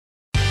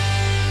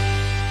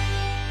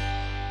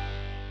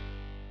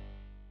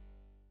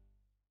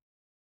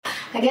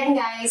Again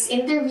guys,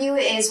 interview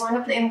is one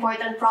of the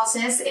important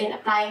process in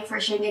applying for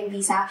Schengen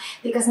Visa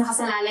because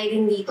nakasalalay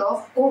din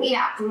dito kung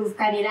i-approve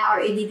ka nila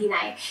or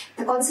i-deny.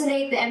 The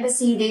consulate, the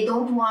embassy, they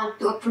don't want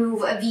to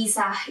approve a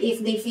visa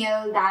if they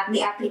feel that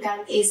the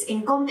applicant is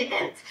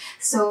incompetent.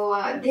 So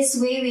this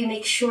way, we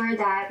make sure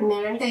that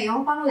meron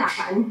kayong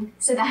panglaban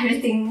sa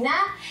darating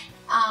na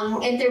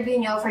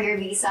interview nyo for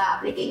your visa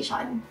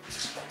application.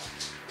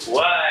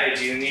 Why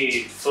do you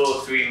need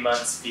full 3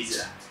 months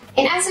visa?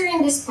 In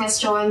answering this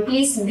question,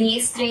 please be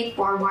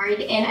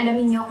straightforward and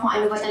alamin nyo kung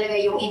ano ba talaga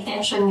yung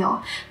intention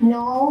nyo.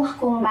 Know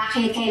kung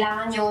bakit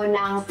kailangan nyo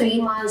ng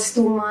 3 months,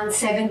 2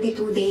 months,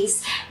 72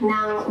 days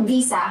ng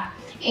visa.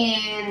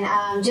 And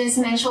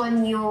just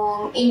mention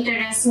yung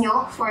interest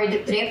nyo for the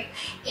trip.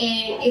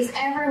 And if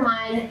ever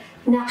man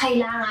na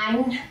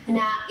kailangan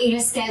na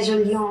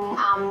i-reschedule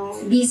yung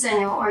visa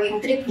nyo or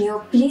yung trip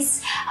nyo, please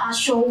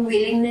show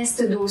willingness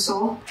to do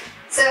so.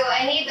 So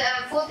I need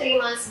a full 3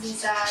 months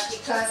visa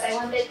because I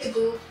wanted to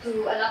go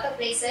to a lot of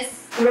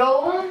places.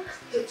 Rome,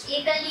 to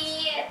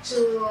Italy,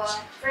 to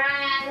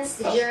France,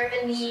 to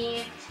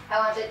Germany.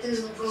 I wanted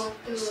to go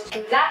to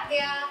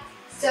Latvia.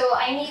 So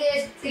I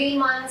needed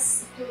 3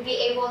 months to be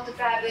able to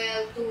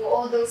travel to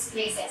all those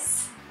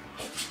places.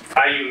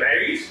 Are you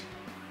married?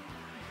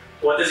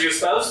 What does your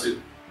spouse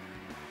do?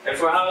 And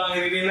for how long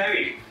have you been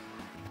married?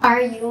 Are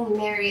you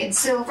married?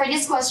 So for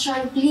this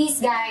question,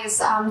 please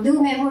guys, do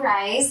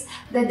memorize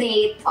the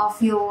date of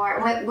your,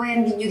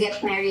 when did you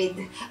get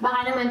married?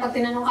 Baka naman pag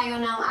tinanong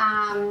kayo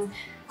ng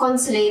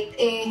consulate,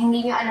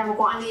 hindi nyo alam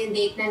kung ano yung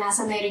date na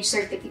nasa marriage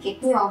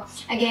certificate nyo.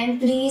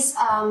 Again, please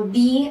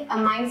be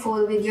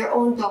mindful with your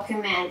own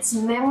documents.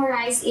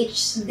 Memorize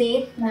each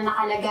date na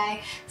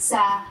nakalagay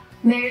sa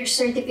marriage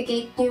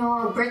certificate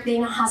nyo,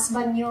 birthday ng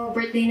husband nyo,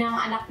 birthday ng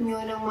anak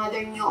nyo, ng mother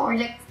nyo, or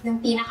like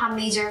ng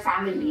pinaka-major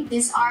family.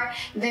 These are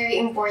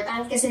very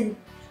important kasi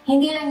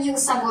hindi lang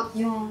yung sagot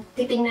yung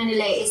titingnan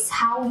nila is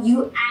how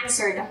you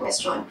answer the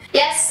question.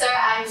 Yes, sir,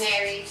 I'm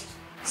married.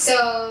 So,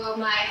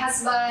 my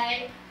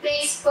husband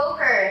plays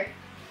poker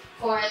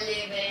for a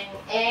living.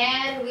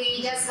 And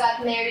we just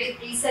got married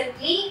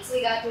recently.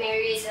 We got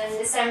married on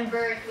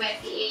December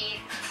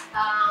 28,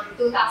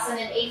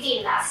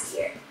 2018, last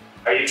year.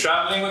 Are you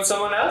traveling with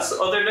someone else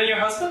other than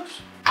your husband?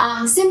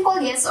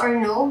 Simple yes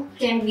or no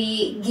can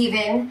be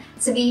given.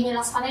 Sabihin nyo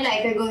lang sa kanila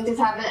if you're going to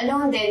travel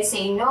alone, then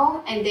say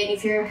no. And then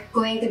if you're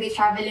going to be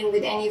traveling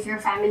with any of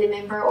your family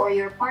member or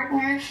your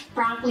partner,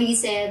 promptly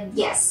said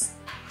yes.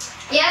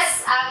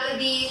 Yes, I will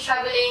be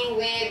traveling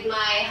with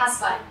my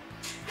husband.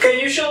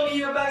 Can you show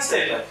me your bank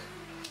statement?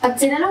 Pag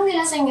tinanong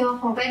nila sa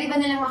inyo kung pwede ba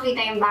nilang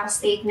makita yung bank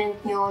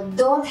statement nyo,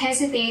 don't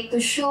hesitate to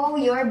show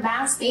your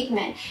bank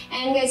statement.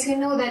 And guys,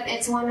 you know that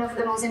it's one of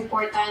the most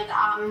important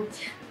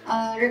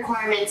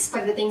requirements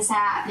pagdating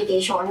sa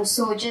application.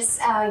 So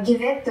just give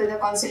it to the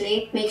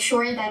consulate. Make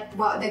sure that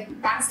the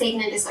bank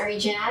statement is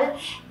original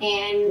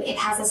and it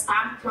has a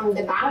stamp from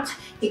the bank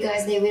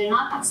because they will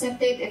not accept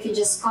it if you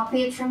just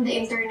copy it from the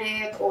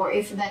internet or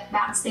if that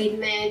bank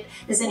statement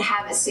doesn't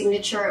have a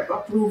signature of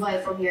approval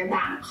from your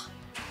bank.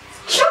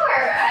 Sure,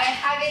 I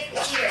have it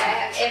here.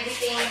 I have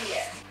everything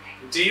here.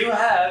 Do you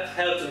have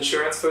health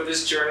insurance for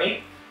this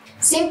journey?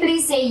 Simply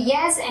say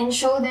yes and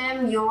show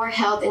them your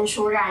health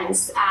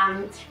insurance.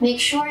 Make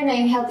sure na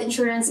yung health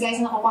insurance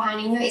guys na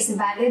kukuhanin nyo is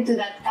valid to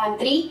that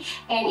country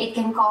and it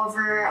can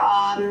cover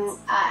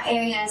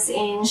areas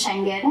in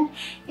Schengen.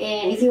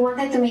 And if you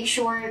wanted to make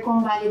sure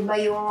kung valid ba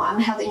yung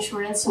health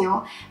insurance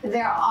nyo,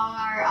 there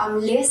are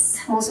lists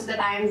most of the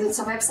time dun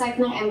sa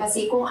website ng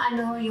embassy kung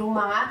ano yung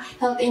mga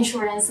health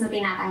insurance na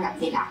tinatanggap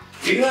nila.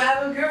 Do you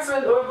have a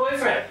girlfriend or a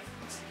boyfriend?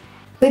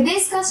 With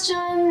this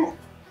question,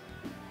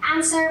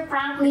 answer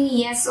frankly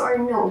yes or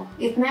no.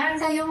 If meron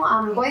kayong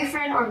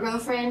boyfriend or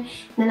girlfriend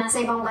na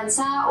nasa ibang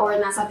bansa or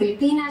nasa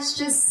Pilipinas,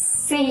 just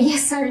say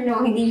yes or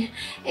no. Hindi,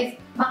 if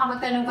baka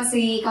magtanong pa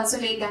si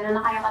consulate gano'n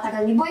na kayo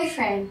katagal ni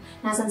boyfriend,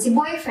 nasan si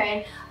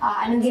boyfriend,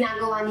 anong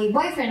ginagawa ni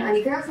boyfriend o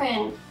ni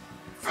girlfriend,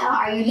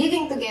 are you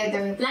living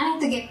together, planning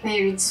to get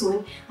married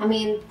soon? I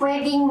mean,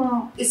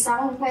 pwedeng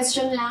isang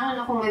question lang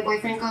ano, kung may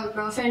boyfriend ka or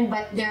girlfriend,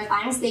 but there are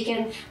times they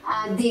can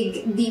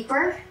dig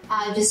deeper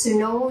just to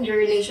know your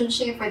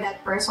relationship with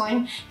that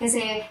person.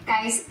 Kasi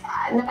guys,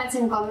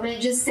 napansin ko,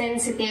 medyo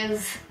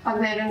sensitive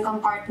pag meron kang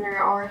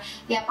partner or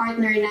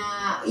partner na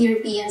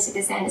European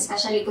citizen,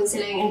 especially kung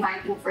sila yung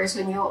inviting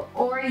person nyo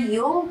or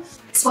yung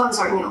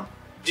sponsor nyo.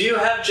 Do you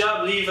have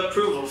job leave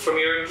approval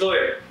from your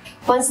employer?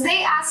 Once they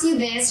ask you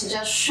this,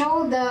 just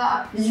show the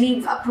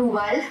leave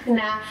approval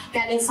na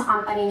galing sa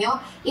company nyo.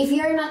 If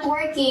you're not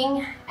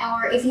working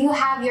or if you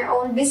have your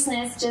own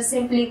business, just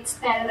simply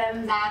tell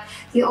them that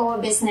you own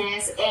a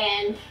business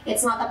and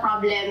it's not a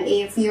problem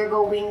if you're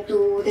going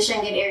to the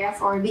Schengen area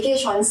for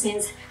vacation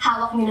since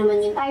hawak nyo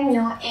naman yung time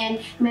nyo and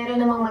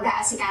meron namang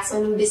mag-aasikaso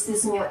ng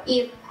business nyo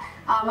if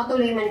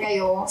matuloy man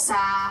kayo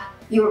sa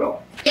Europe.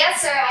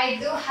 Yes sir, I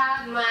do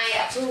have my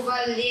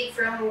approval leave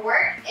from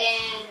work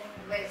and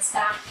with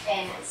stamp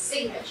and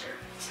signature.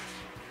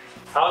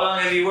 How long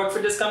have you worked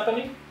for this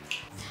company?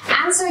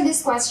 answer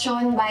this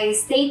question by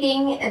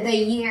stating the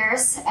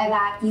years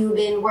that you've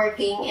been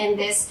working in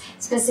this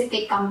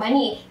specific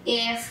company.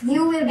 If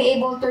you will be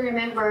able to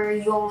remember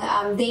yung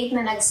date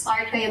na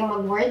nag-start kayong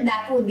mag-work,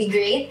 that would be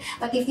great.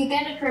 But if you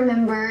cannot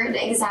remember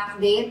the exact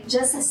date,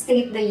 just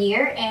state the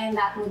year and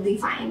that would be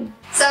fine.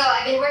 So,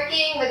 I've been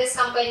working with this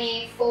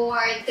company for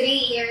 3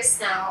 years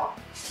now.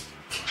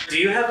 Do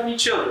you have any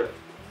children?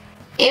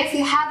 If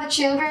you have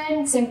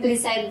children, simply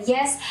said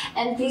yes,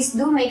 and please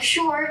do make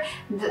sure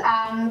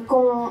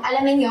kung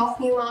alamin nyo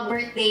yung mga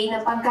birthday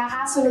na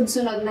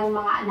pagkakasunod-sunod ng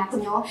mga anak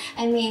nyo.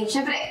 I mean,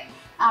 syempre,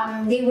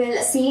 they will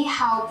see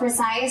how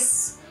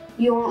precise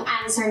yung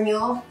answer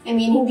nyo. I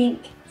mean,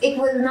 it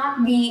will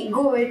not be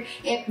good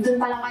if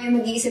dun pa lang kayo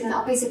mag-iisip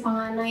na, okay, si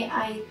panganay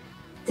ay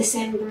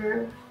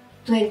December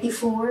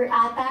 24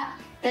 ata.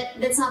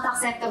 That's not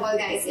acceptable,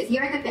 guys. If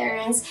you're the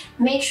parents,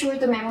 make sure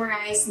to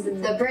memorize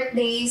the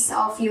birthdays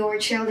of your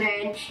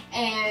children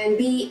and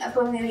be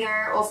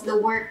familiar of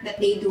the work that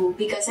they do.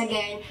 Because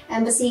again,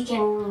 embassy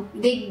can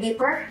dig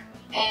deeper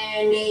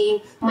and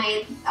they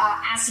might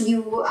ask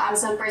you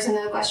some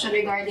personal question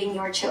regarding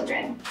your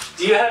children.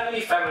 Do you have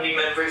any family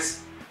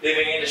members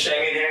living in the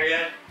Schengen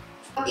area?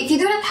 If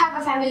you do not have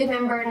a family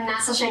member na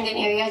nasa Schengen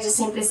area, just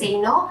simply say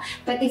no.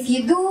 But if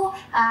you do,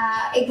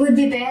 it would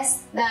be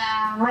best na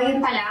ngayon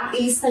pa lang,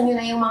 ilista nyo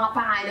na yung mga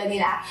pangalan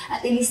nila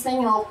at ilista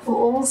nyo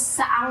kung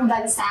saang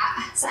bansa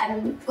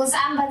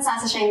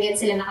sa Schengen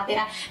sila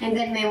nakatira, and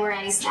then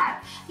memorize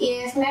that.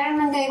 If meron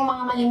man kayong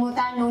mga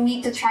malimutan, no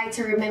need to try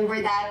to remember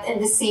that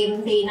in the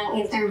same day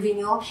ng interview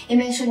nyo.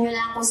 I-mention nyo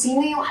lang kung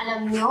sino yung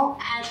alam nyo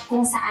at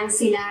kung saan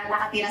sila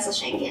nakatira sa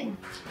Schengen.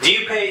 Do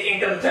you pay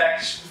income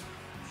tax?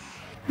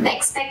 The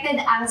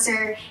expected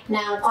answer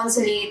ng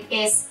consulate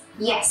is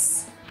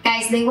yes.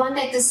 Guys, they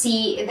wanted to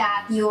see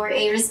that you're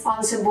a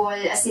responsible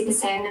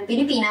citizen ng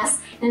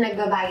Pilipinas na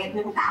nagbabayad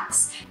ng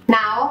tax.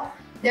 Now,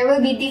 there will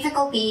be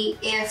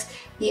difficulty if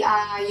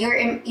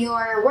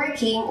you're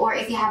working or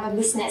if you have a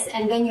business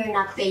and then you're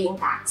not paying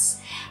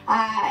tax.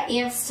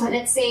 If,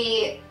 let's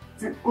say,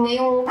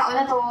 ngayong taon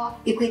na to,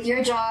 you quit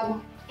your job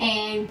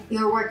and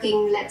you're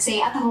working, let's say,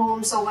 at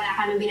home, so wala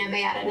ka nang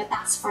binabayaran na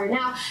tax for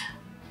now,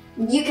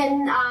 you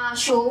can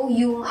show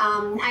yung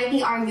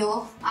ITR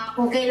nyo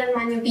kung kailan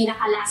man yung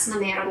pinaka-last na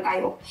meron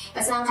kayo.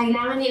 Basta ang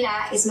kailangan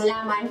nila is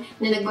malaman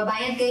na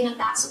nagbabayad kayo ng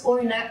tax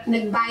or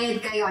nagbayad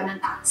kayo ng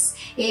tax.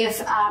 If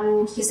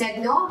you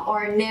said no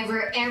or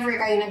never ever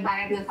kayo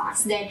nagbayad ng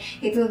tax, then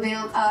it will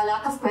build a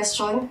lot of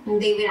question.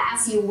 They will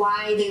ask you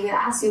why, they will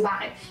ask you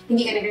bakit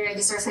hindi ka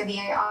nag-register sa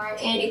BIR,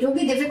 and it will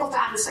be difficult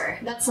to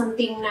answer. That's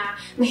something na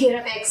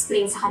mahirap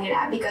i-explain sa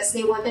kanila because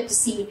they wanted to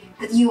see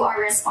that you are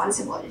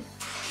responsible.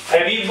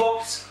 Have you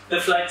booked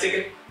the flight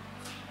ticket?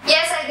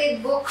 Yes, I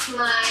did book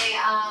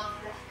my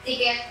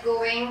ticket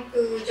going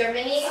to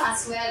Germany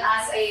as well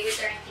as a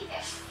return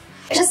ticket.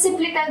 Just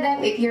simply tell them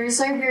if you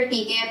reserve your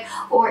ticket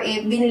or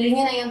if binili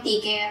nyo na yung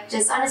ticket,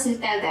 just honestly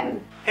tell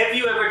them. Have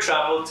you ever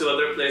traveled to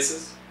other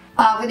places?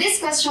 With this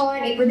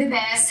question, it would be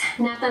best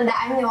na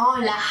tandaan nyo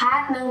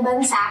lahat ng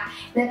bansa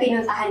na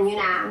pinuntahan nyo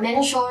na.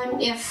 Mention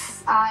if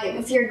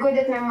you're good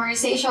at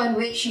memorization,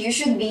 which you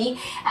should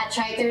be,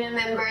 try to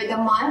remember the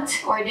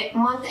month or the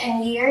month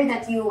and year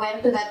that you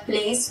went to that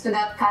place, to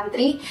that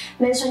country.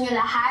 Mention nyo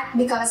lahat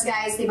because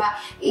guys, di ba,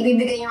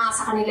 ibibigay nyo nga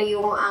sa kanila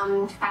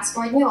yung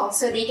passport nyo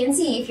so they can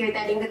see if you're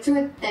telling the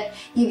truth that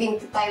you've been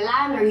to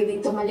Thailand or you've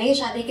been to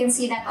Malaysia. They can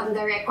see that on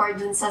the record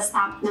dun sa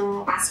stamp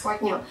ng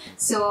passport nyo.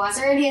 So as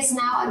early as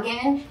now,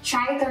 again,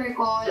 try to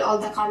recall all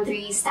the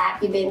countries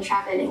that you've been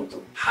traveling to.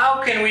 How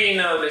can we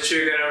know that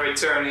you're gonna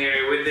return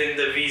here within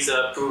the visa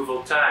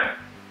approval time?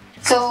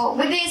 So,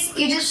 with this,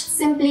 you just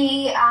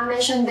simply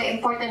mention the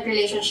important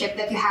relationship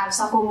that you have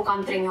sa home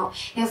country nyo.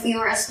 If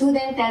you're a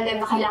student, tell them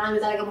na kailangan mo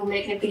talaga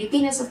bumalik ng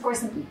Pilipinas, of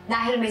course,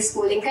 dahil may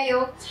schooling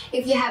kayo.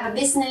 If you have a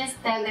business,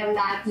 tell them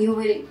that you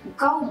will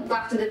go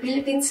back to the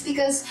Philippines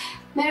because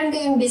meron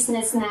kayong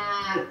business na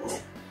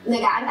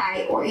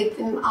nag-aantay, or if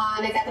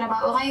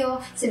nagtatrabaho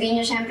kayo,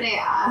 sabihin nyo syempre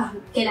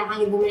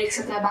kailangan nyo bumalik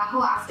sa trabaho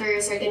after a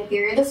certain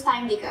period of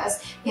time because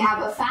you have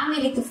a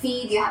family to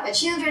feed, you have a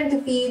children to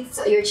feed,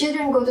 so your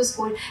children go to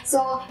school.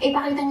 So,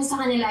 ipakita nyo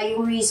sa kanila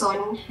yung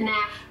reason na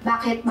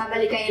bakit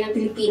babalik kayo ng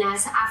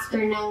Pilipinas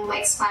after nang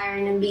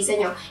ma-expire ng visa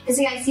nyo.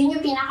 Kasi guys, yun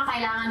yung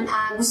pinakakailangan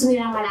gusto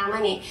nilang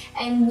malaman eh.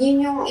 And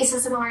yun yung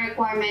isa sa mga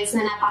requirements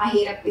na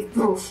napakahirap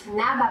i-prove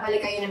na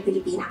babalik kayo ng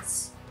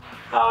Pilipinas.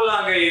 How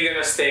long are you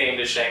gonna stay in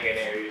the Schengen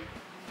area?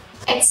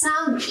 It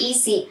sounds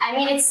easy. I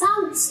mean, it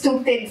sounds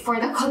stupid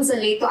for the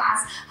consulate to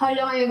ask how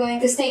long are you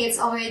going to stay.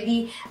 It's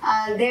already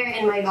there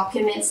in my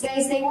documents.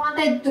 Guys, they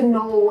wanted to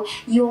know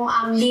yung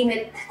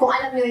limit, kung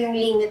alam nyo yung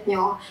limit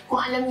nyo, kung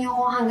alam nyo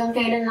kung hanggang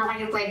kailan lang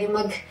kayo pwede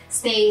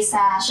mag-stay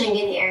sa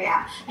Schengen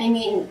area. I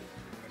mean,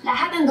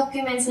 lahat ng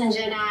documents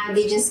nandiyan na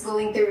they just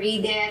going to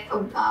read it,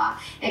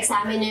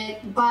 examine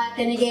it. But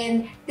then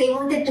again, they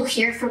wanted to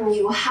hear from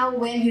you how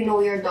well you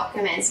know your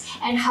documents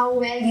and how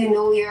well you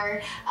know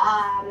your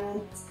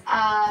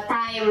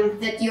time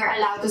that you're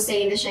allowed to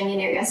stay in the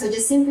Schengen area. So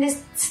just simply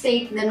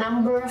state the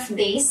number of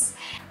days.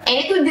 And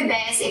it would be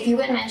best if you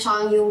would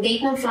mention yung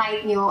date ng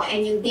flight nyo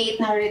and yung date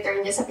ng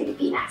return nyo sa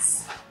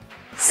Pilipinas.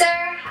 Sir,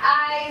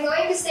 I'm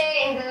going to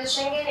stay in the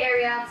Schengen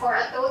area for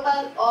a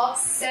total of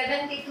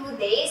 72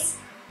 days,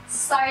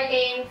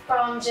 starting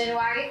from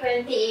January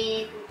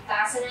 28,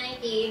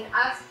 2019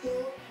 up to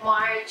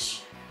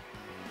March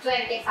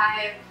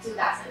 25,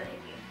 2019.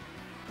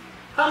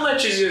 How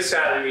much is your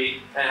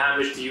salary and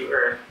how much do you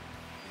earn?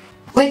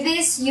 With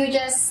this, you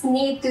just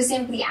need to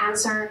simply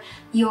answer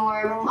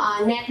your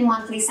net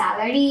monthly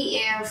salary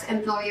if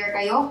employer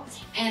kayo,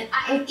 and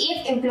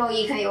if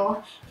employee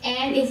kayo,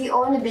 and if you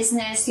own a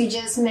business, you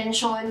just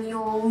mention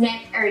your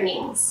net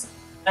earnings.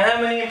 And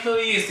how many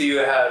employees do you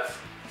have?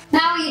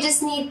 Now, you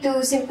just need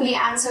to simply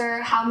answer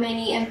how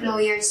many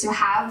employers you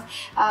have.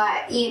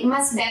 It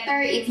much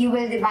better if you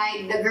will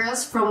divide the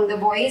girls from the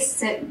boys.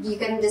 So you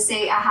can just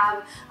say, I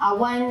have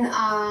one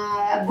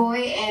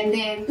boy and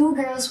then 2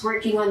 girls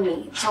working on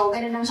me. So,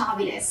 ganun lang siya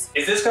kabilis.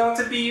 Is this going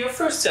to be your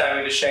first time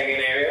in the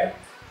Schengen area?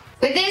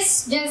 With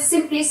this, just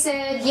simply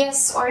said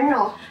yes or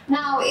no.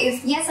 Now,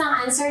 if yes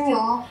ang answer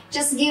nyo,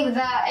 just give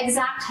the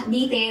exact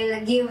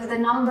detail, give the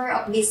number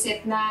of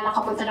visit na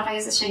nakapunta na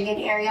kayo sa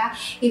Schengen area.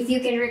 If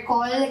you can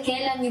recall,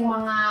 kailan yung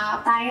mga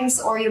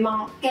times or yung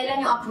mga,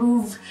 kailan yung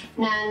approve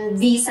ng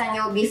visa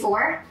nyo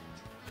before.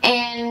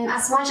 And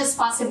as much as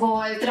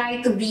possible,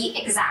 try to be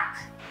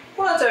exact.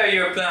 What are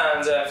your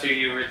plans after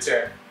you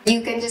return?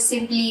 You can just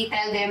simply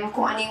tell them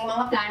kung ano yung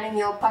mga plano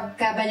nyo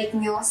pagkabalik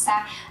nyo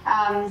sa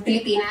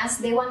Pilipinas.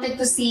 They wanted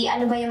to see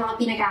ano ba yung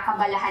mga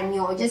pinagkakabalahan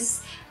nyo.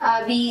 Just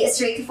be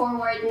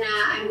straightforward na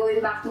I'm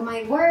going back to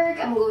my work,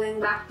 I'm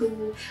going back to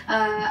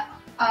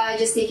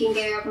just taking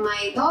care of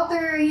my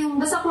daughter. Yung,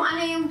 basta kung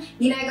ano yung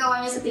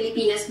ginagawa niya sa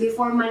Pilipinas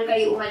before man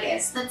kayo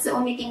umalis. That's the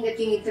only thing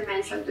that you need to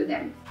mention to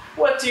them.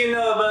 What do you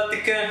know about the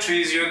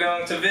countries you're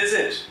going to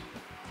visit?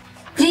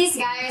 Please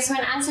guys, when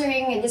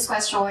answering this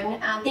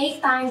question,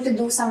 take time to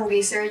do some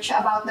research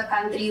about the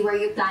country where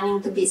you're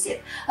planning to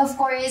visit. Of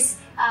course,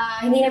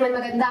 hindi naman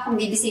maganda kung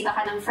bibisita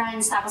ka ng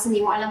France tapos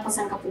hindi mo alam kung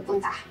saan ka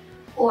pupunta.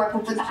 Or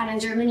pupunta ka ng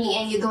Germany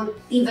and you don't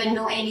even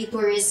know any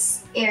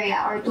tourist area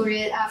or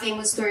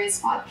famous tourist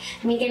spot.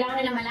 I mean,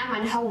 kailangan nila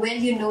malaman how well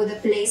you know the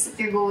place that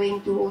you're going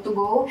to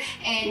go.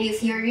 And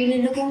if you're really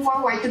looking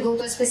forward to go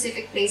to a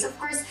specific place, of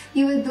course,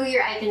 you will do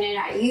your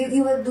itinerary,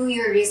 you will do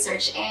your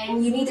research,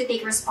 and you need to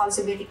take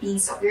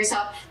responsibilities of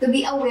yourself to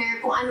be aware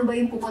kung ano ba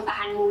yung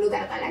pupuntahan mong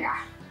lugar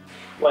talaga.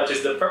 What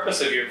is the purpose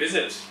of your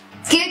visit?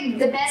 Give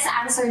the best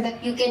answer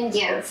that you can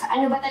give.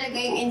 Ano ba talaga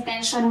yung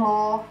intention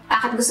mo?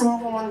 Bakit gusto mong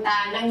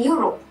pumunta ng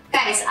Europe?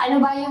 Guys, ano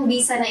ba yung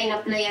visa na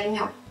in-applyan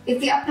nyo? If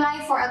you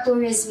apply for a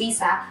tourist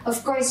visa, of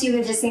course, you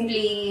will just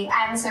simply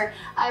answer,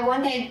 I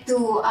wanted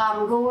to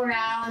go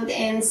around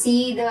and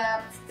see the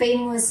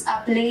famous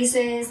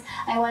places.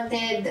 I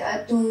wanted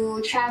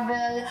to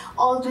travel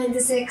all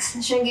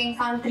 26 Schengen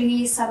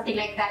countries, something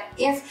like that.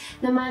 If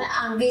naman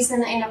ang visa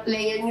na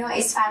in-applyan nyo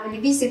is family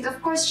visit,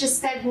 of course,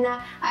 just said na,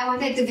 I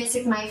wanted to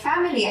visit my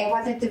family, I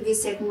wanted to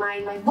visit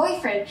my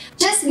boyfriend.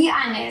 Just be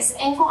honest.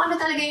 And kung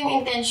ano talaga yung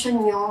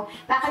intention nyo,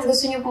 bakit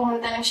gusto nyo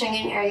pumunta ng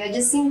Schengen area,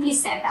 just simply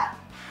say that.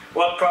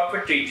 What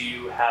property do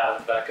you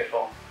have back at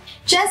home?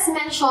 Just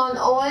mention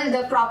all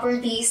the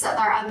properties that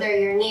are under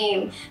your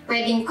name.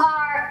 Pwedeng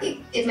car,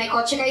 if may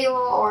kotse kayo,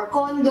 or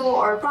condo,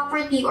 or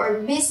property, or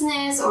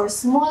business, or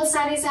small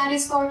sari-sari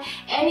store,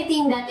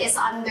 anything that is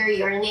under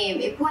your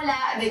name. If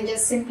wala, then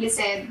just simply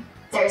said,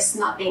 there's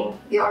nothing,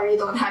 or you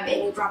don't have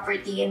any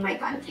property in my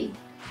country.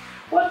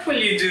 What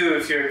will you do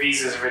if your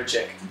visa is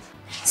rejected?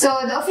 So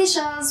the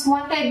officials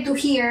wanted to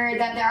hear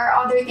that there are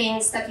other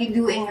things that you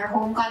do in your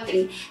home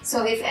country.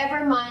 So if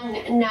ever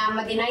man na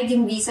ma-denied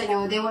yung visa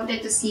nyo, they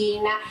wanted to see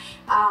na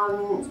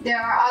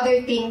there are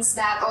other things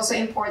that also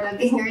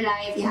important in your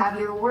life. You have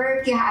your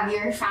work, you have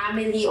your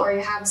family, or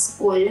you have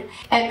school.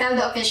 And tell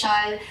the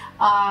official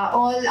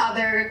all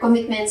other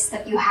commitments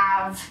that you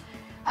have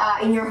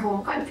in your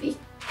home country.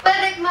 But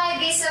if my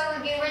visa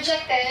will be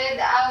rejected,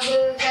 I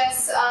will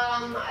just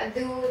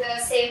do the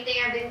same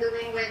thing I've been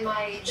doing with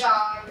my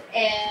job,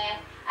 and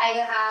I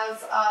will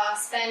have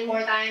spend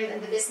more time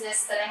in the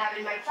business that I have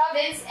in my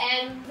province,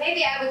 and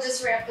maybe I will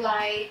just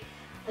reapply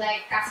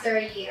like after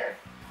a year.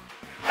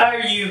 Are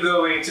you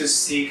going to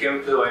seek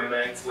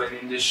employment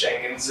within the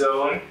Schengen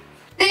zone?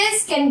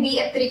 This can be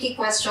a tricky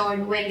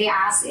question when they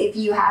ask if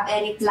you have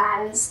any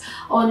plans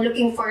on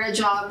looking for a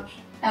job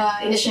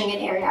in the Schengen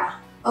area.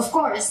 Of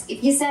course,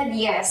 if you said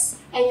yes,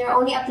 and you're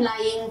only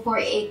applying for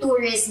a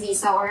tourist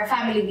visa or a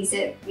family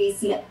visa,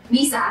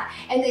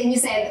 and then you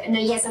said na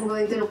yes, I'm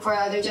going to look for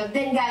another job,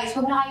 then guys,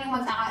 huwag na kayong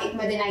magtaka if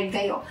ma-denied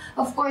kayo.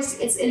 Of course,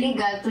 it's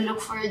illegal to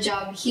look for a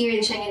job here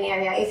in Schengen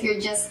area if you're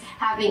just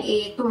having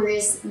a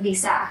tourist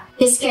visa.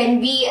 This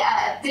can be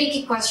a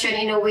tricky question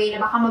in a way na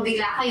baka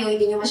mabigla kayo,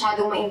 hindi nyo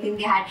masyadong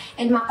maintindihan,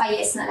 and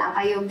maka-yes na lang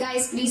kayo.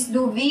 Guys, please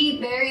do be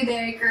very,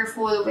 very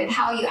careful with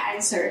how you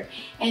answer.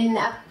 And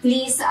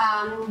please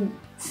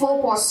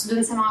focus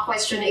dun sa mga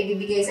question na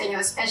ibibigay sa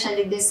inyo,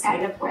 especially this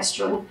kind of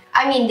question.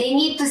 I mean, they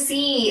need to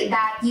see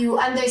that you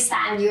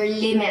understand your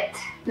limit,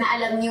 na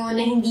alam nyo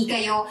na hindi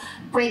kayo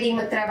pwedeng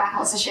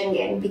magtrabaho sa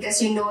Schengen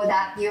because you know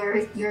that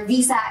your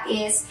visa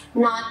is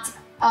not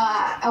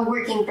a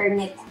working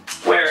permit.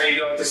 Where are you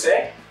going to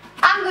stay?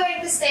 I'm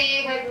going to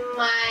stay with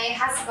my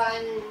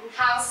husband's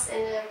house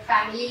and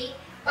family.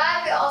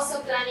 But we're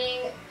also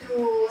planning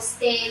to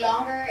stay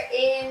longer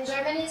in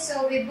Germany,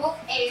 so we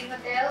booked a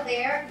hotel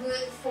there,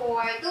 good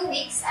for 2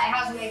 weeks. I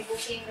have my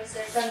booking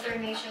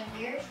confirmation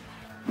here.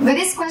 With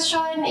this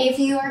question, if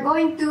you are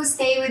going to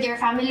stay with your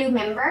family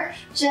member,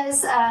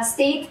 just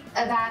state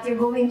that you're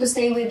going to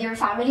stay with your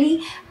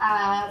family.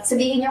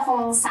 Sabihin nyo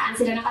kung saan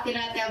sila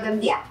nakatira, tell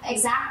them the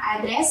exact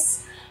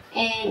address.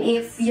 And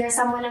if you're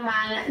someone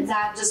naman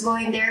that just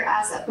going there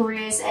as a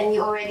tourist and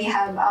you already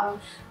have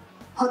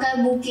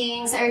hotel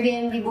bookings,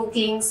 Airbnb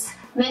bookings,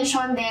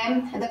 mention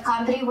them, the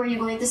country where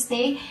you're going to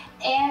stay,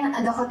 and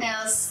the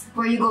hotels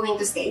where you're going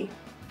to stay.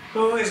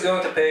 Who is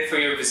going to pay for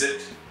your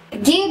visit?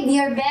 Give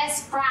your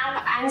best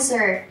prank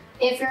answer.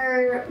 If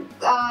your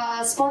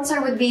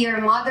sponsor would be your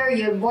mother,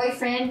 your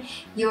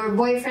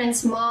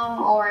boyfriend's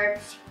mom, or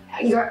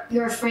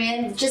your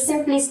friend, just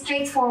simply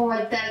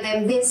straightforward tell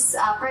them this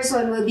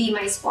person will be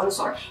my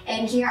sponsor,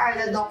 and here are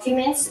the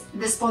documents,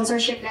 the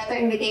sponsorship letter,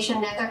 invitation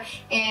letter,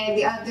 and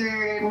the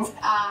other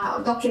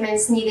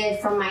documents needed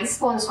from my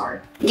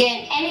sponsor.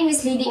 Again, any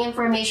misleading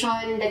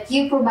information that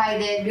you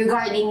provided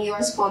regarding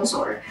your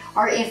sponsor,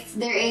 or if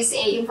there is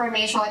a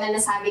information na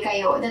nasabi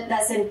kayo that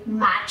doesn't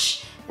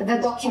match the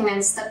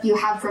documents that you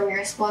have from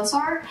your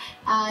sponsor,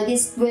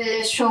 this will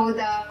show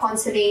the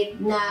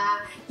consulate na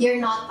you're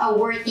not a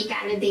worthy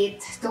candidate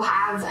to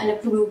have an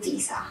approved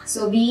visa.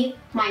 So be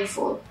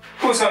mindful.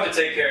 Who's going to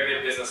take care of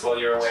your business while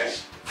you're away?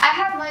 I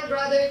have my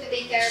brother to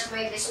take care of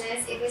my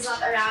business. If he's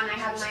not around, I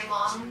have my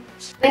mom.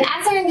 When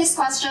answering this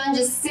question,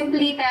 just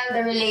simply tell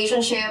the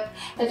relationship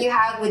that you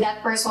have with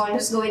that person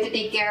who's going to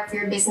take care of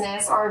your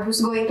business, or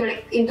who's going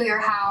to into your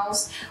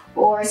house,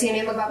 or sino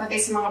yung magbabantay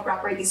sa mga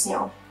properties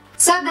nyo.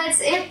 So that's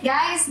it,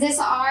 guys. These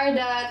are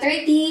the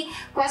 30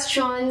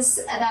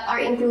 questions that are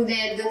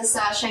included dun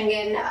sa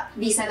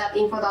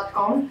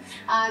SchengenVisa.info.com.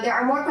 There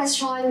are more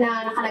questions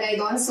na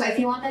nakalagay doon. So if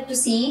you wanted to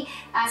see,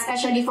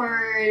 especially for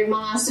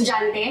mga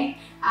estudyante,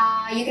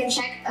 you can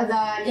check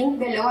the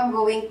link below. I'm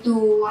going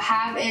to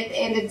have it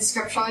in the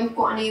description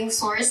kung ano yung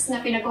source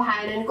na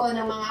pinagkuhanan ko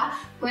ng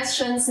mga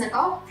questions na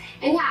to.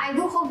 And yeah, I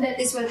do hope that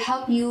this will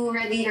help you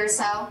ready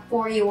yourself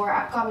for your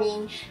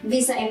upcoming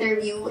visa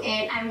interview.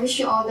 And I wish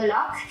you all the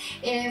luck.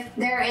 If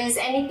there is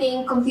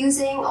anything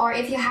confusing, or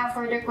if you have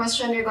further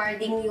questions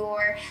regarding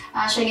your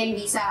Schengen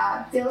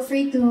visa, feel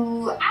free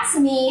to ask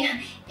me.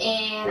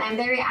 And I'm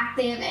very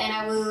active, and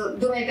I will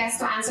do my best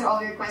to answer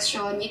all your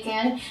questions. You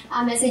can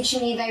message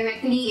me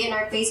directly in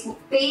our Facebook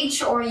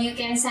page, or you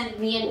can send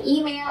me an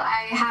email.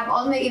 I have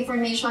all my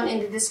information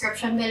in the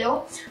description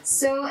below.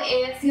 So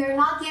if you're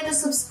not yet a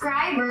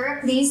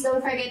subscriber, please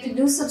don't forget to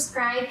do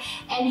subscribe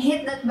and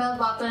hit that bell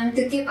button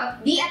to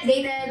be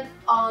updated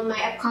on my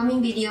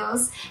upcoming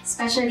videos,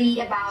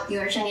 especially about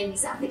your Schengen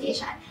visa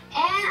application.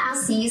 And I'll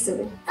see you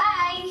soon.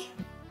 Bye!